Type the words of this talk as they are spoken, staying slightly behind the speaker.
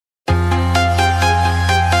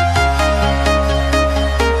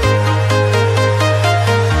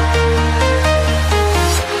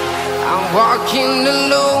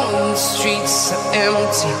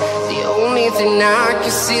empty. The only thing I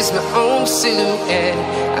can see is my own silhouette.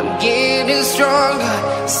 I'm getting stronger,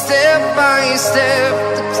 step by step.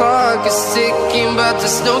 The clock is ticking, but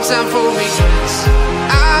there's no time for regrets.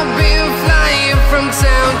 I've been flying from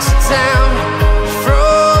town to town,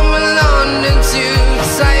 from London to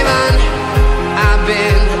Taiwan. I've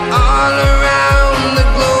been all around the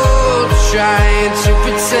globe, trying to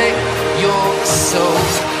protect your soul.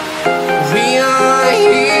 We are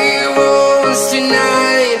heroes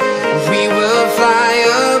tonight. We will fly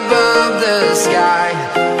above the sky.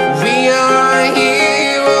 We are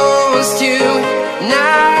heroes tonight.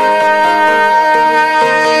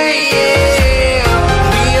 Yeah.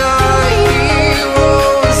 We are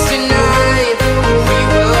heroes tonight. We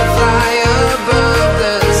will fly above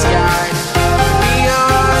the sky. We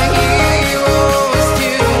are heroes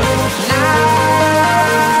tonight.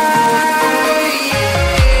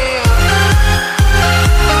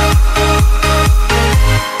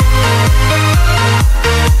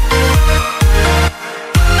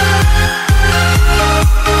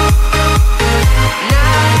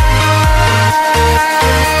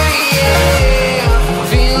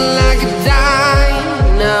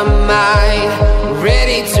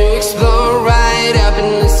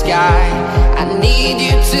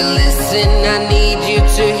 I need you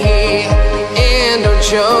to hear, and don't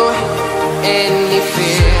show any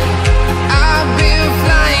fear. I've been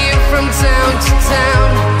flying from town to town,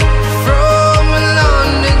 from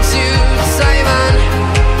London to Taiwan.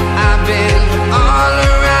 I've been all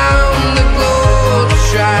around the globe,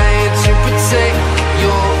 trying to protect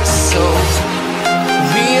your soul.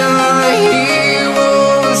 We are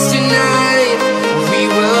heroes tonight. We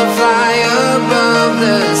will fly above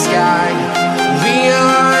the sky. We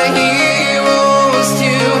are heroes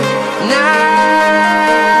tonight.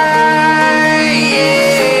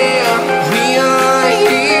 Yeah. We are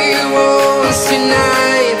heroes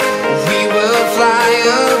tonight. We will fly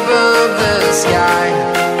above the sky.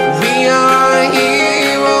 We are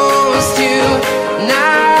heroes tonight.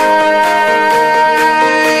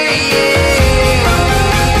 Yeah.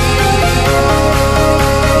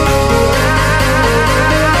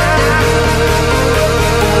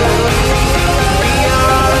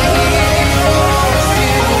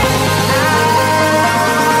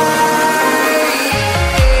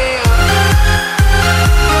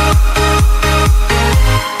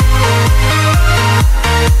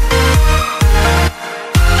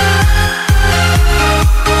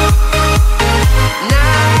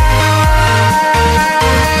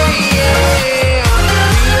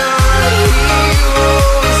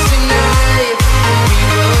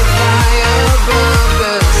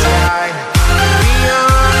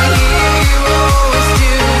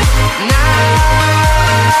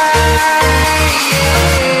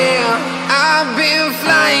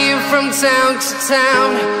 Town to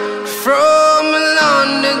town, from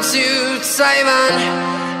London to Taiwan.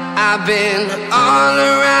 I've been all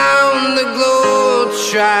around the globe,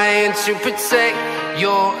 trying to protect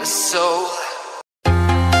your soul.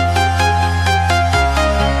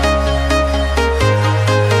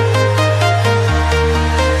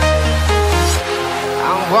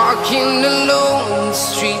 I'm walking alone, the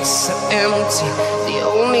streets are empty. The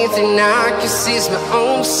only thing I can see is my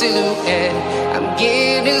own silhouette. I'm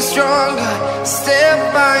getting stronger,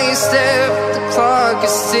 step by step. The clock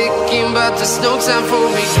is ticking, but there's no time for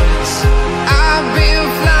regrets. I've been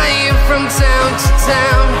flying from town to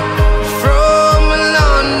town, from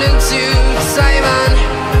London to Taiwan.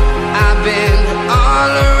 I've been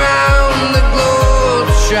all around the globe,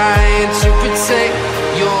 trying to protect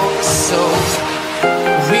your soul.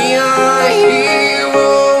 We are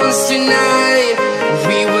heroes tonight.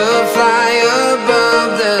 We will fly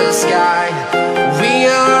above the sky. We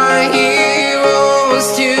are heroes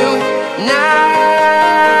tonight.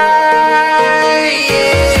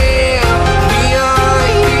 Yeah. We are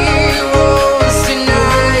heroes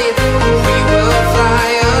tonight. We will fly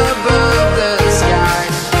above the sky.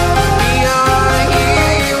 We are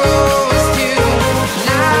heroes tonight.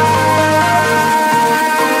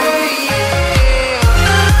 Yeah.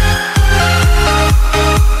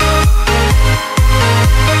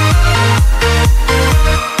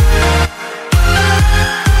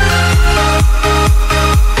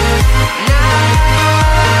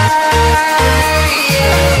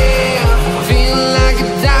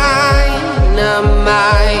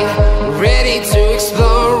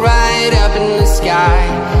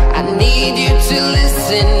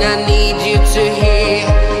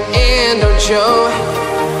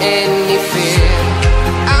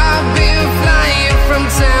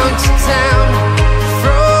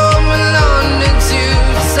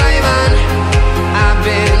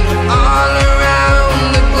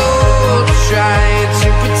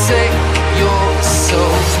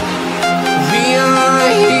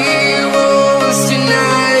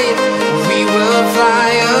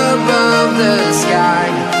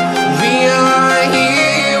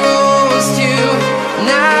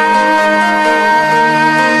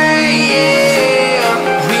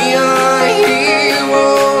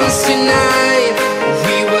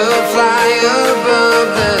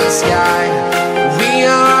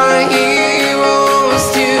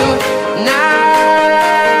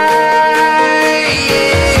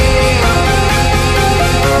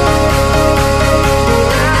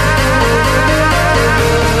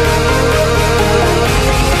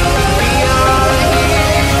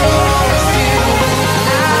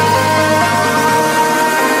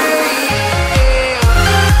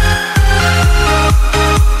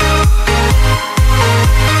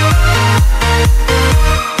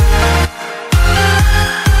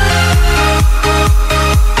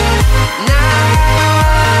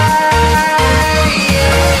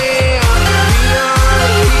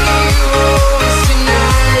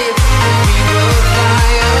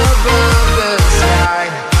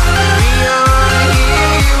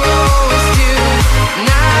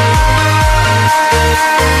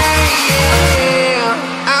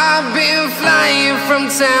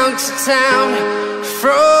 town to town,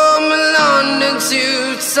 from London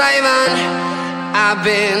to Taiwan. I've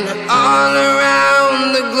been all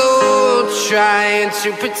around the globe trying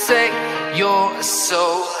to protect your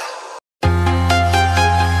soul.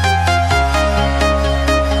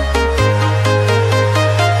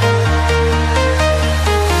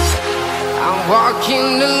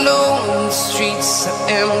 Walking alone, the streets are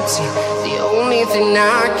empty. The only thing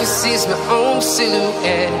I can see is my own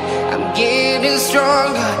silhouette. I'm getting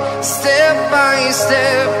stronger, step by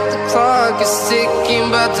step. The clock is ticking,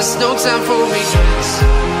 but there's no time for regrets.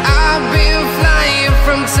 I've been flying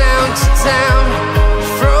from town to town,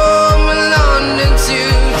 from London to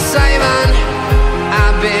Taiwan.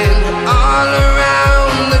 I've been all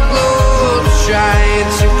around the globe trying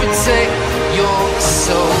to protect your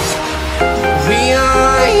soul. We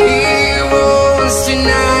are heroes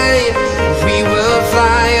tonight. We will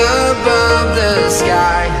fly above the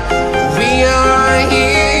sky. We are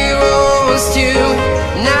heroes tonight.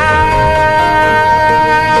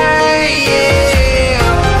 Yeah.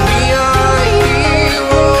 We are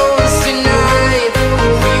heroes tonight.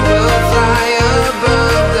 We will fly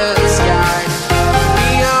above the sky. We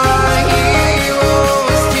are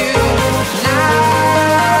heroes tonight.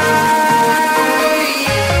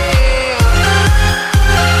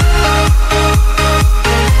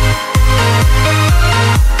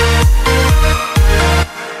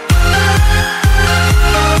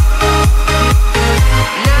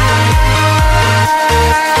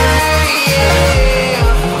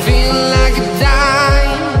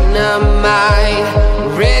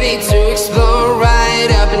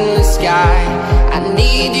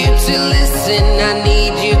 I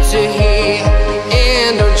need you to hear,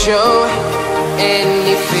 and don't show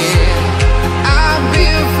any fear. I've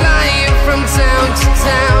been flying from town to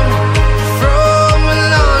town, from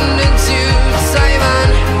London to Taiwan.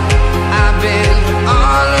 I've been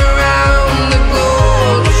all around the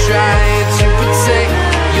globe trying to protect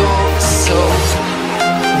your soul.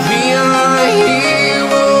 We are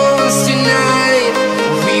heroes tonight.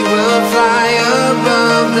 We will fly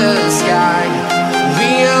above the sky.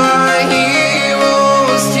 We are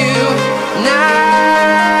heroes tonight.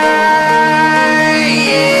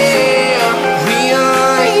 Yeah. We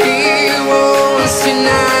are heroes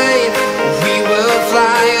tonight. We will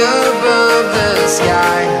fly above the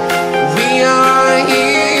sky. We are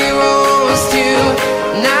heroes tonight.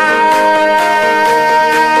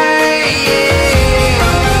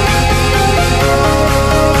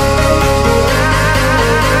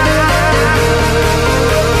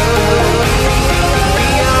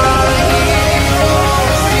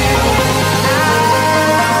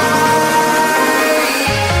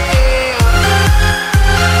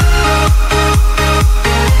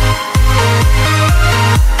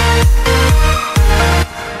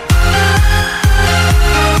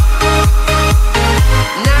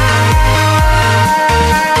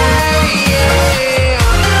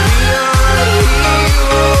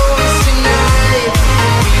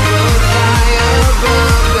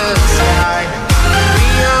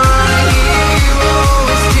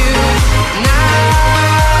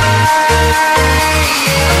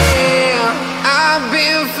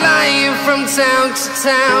 Town to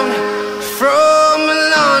town, from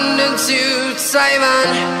London to Taiwan.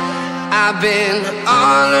 I've been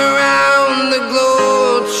all around the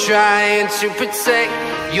globe trying to protect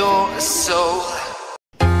your soul.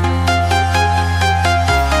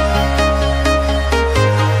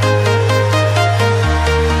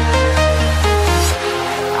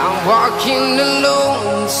 I'm walking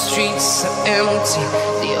alone, the streets are empty.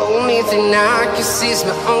 The only thing I can see is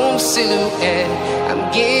my own silhouette. I'm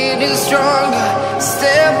getting stronger,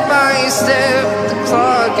 step by step. The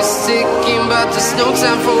clock is ticking, but there's no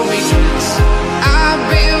time for regrets. I've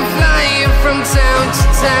been flying from town to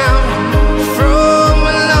town, from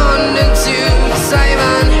London to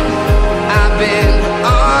Taiwan. I've been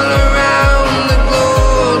all around the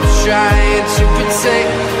globe trying to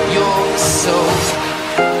protect your soul.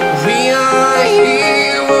 We are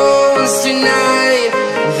heroes tonight.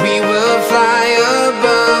 We will fly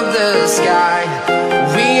above the sky.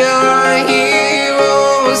 We are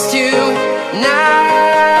heroes tonight.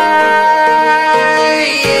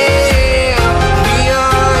 Yeah. We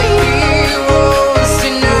are heroes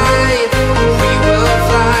tonight. We will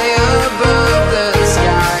fly above the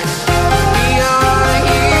sky. We are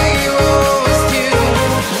heroes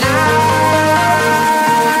tonight.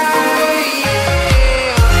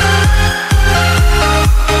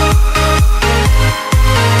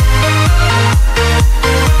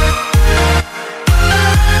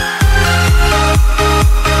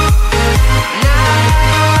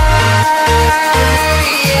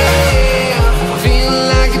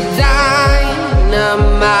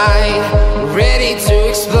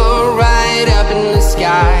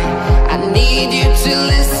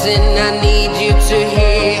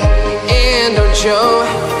 show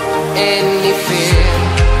any fear.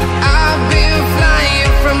 I've been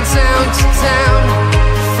flying from town to town,